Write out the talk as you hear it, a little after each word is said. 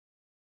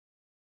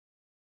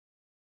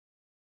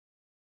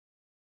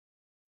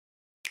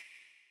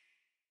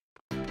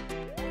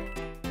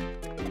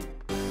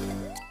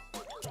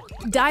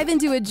Dive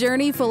into a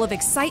journey full of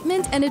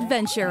excitement and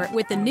adventure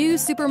with the new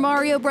Super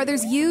Mario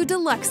Bros. U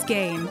Deluxe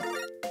game.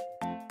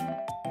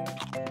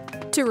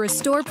 To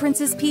restore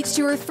Princess Peach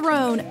to her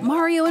throne,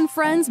 Mario and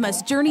friends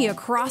must journey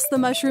across the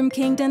Mushroom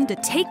Kingdom to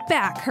take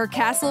back her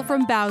castle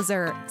from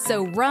Bowser.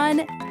 So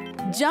run,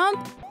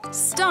 jump,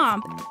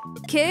 stomp,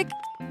 kick,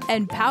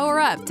 and power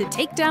up to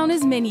take down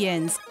his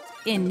minions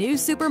in New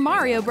Super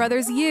Mario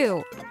Bros.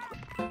 U.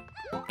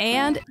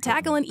 And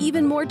tackle an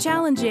even more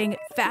challenging,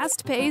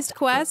 fast-paced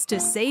quest to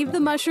save the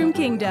Mushroom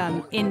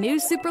Kingdom in New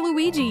Super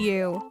Luigi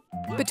U.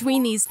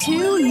 Between these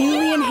two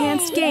newly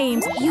enhanced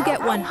games, you get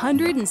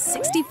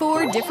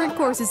 164 different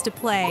courses to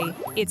play.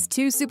 It's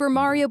two Super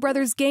Mario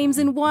Bros. Games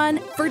in one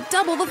for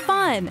double the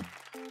fun!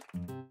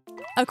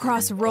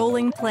 Across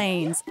rolling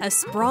plains, a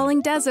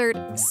sprawling desert,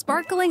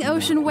 sparkling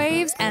ocean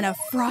waves, and a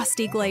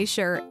frosty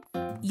glacier,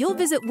 you'll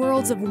visit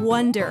worlds of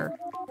wonder,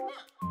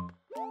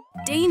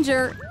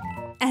 danger,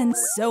 and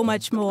so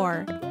much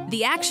more.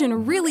 The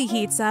action really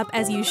heats up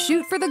as you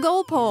shoot for the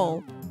goal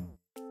pole.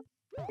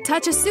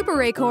 Touch a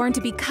Super Acorn to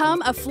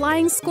become a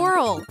flying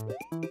squirrel.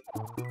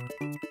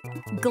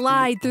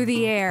 Glide through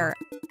the air.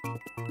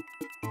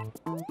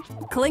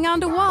 Cling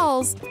onto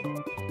walls.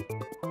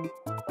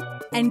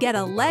 And get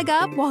a leg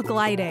up while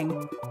gliding.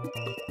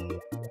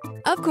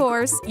 Of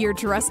course, your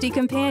trusty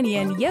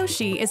companion,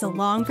 Yoshi, is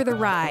along for the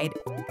ride.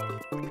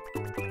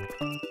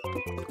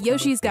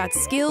 Yoshi's got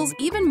skills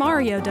even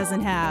Mario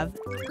doesn't have.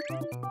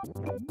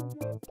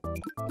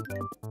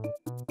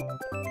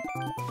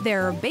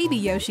 There are baby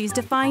Yoshis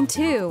to find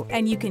too,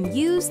 and you can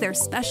use their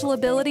special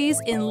abilities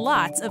in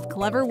lots of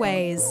clever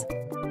ways.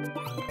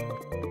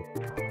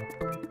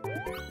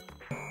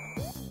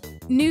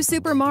 New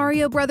Super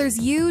Mario Bros.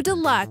 U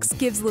Deluxe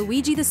gives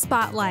Luigi the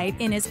spotlight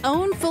in his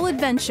own full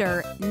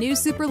adventure, New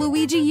Super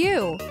Luigi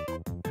U.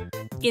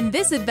 In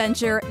this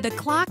adventure, the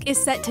clock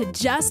is set to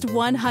just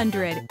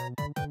 100.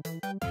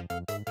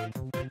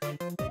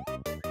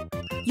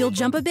 You'll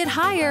jump a bit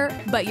higher,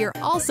 but you're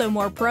also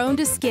more prone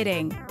to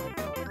skidding.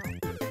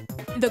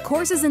 The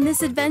courses in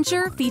this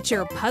adventure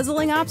feature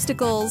puzzling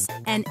obstacles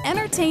and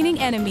entertaining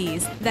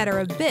enemies that are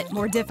a bit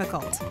more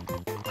difficult.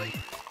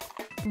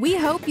 We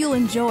hope you'll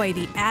enjoy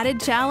the added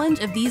challenge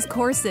of these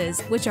courses,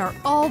 which are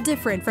all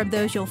different from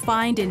those you'll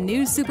find in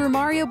New Super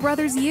Mario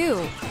Bros.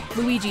 U.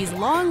 Luigi's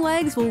long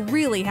legs will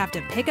really have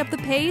to pick up the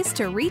pace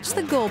to reach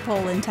the goal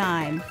pole in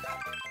time.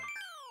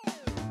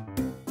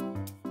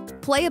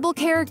 Playable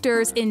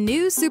characters in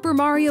New Super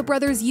Mario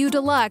Bros. U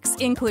Deluxe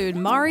include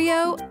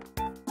Mario,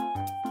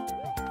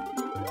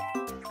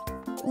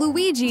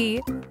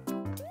 Luigi,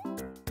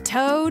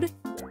 Toad,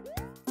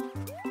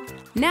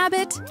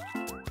 Nabbit,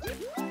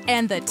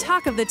 and the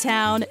talk of the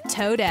town,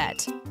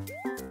 Toadette.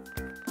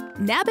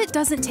 Nabbit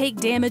doesn't take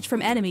damage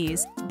from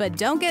enemies, but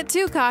don't get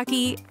too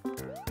cocky.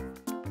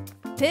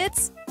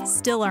 Pits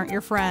still aren't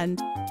your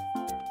friend.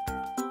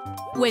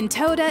 When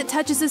Toadette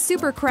touches a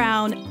Super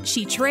Crown,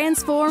 she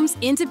transforms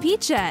into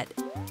Peachette,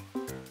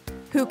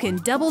 who can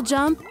double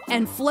jump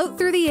and float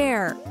through the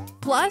air.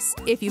 Plus,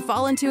 if you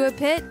fall into a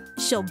pit,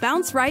 she'll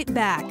bounce right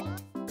back.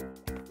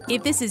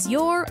 If this is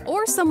your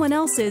or someone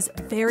else's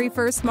very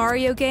first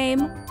Mario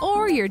game,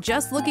 or you're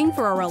just looking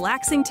for a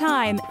relaxing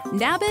time,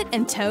 Nabbit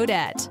and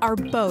Toadette are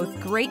both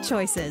great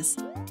choices.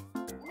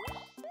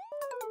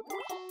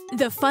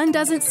 The fun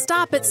doesn't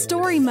stop at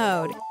story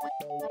mode.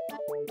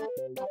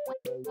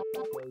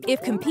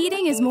 If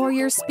competing is more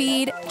your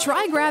speed,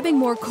 try grabbing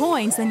more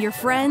coins than your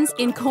friends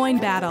in Coin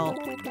Battle.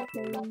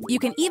 You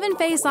can even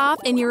face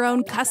off in your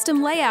own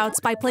custom layouts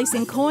by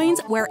placing coins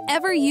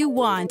wherever you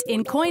want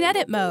in Coin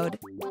Edit mode.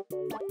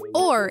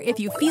 Or, if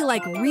you feel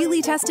like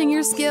really testing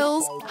your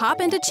skills, hop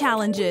into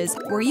challenges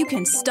where you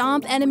can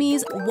stomp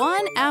enemies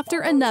one after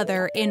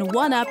another in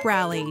one-up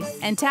rally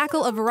and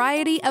tackle a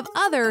variety of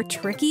other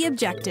tricky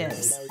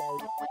objectives.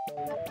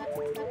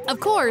 Of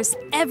course,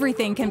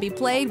 everything can be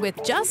played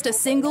with just a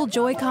single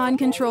Joy-Con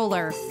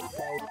controller.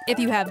 If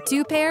you have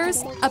two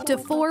pairs, up to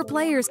 4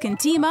 players can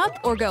team up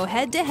or go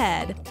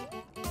head-to-head.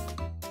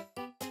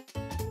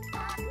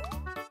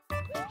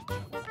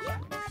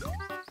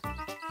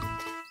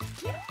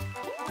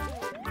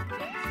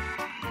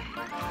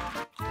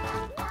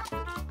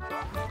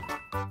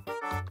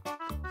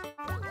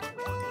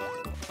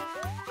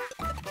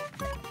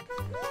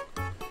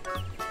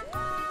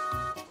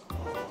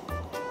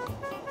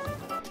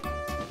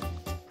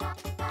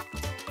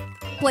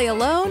 Play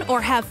alone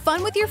or have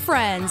fun with your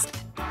friends.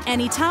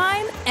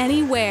 Anytime,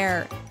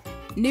 anywhere.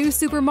 New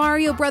Super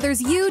Mario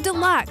Bros. U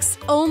Deluxe,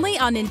 only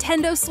on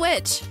Nintendo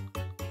Switch.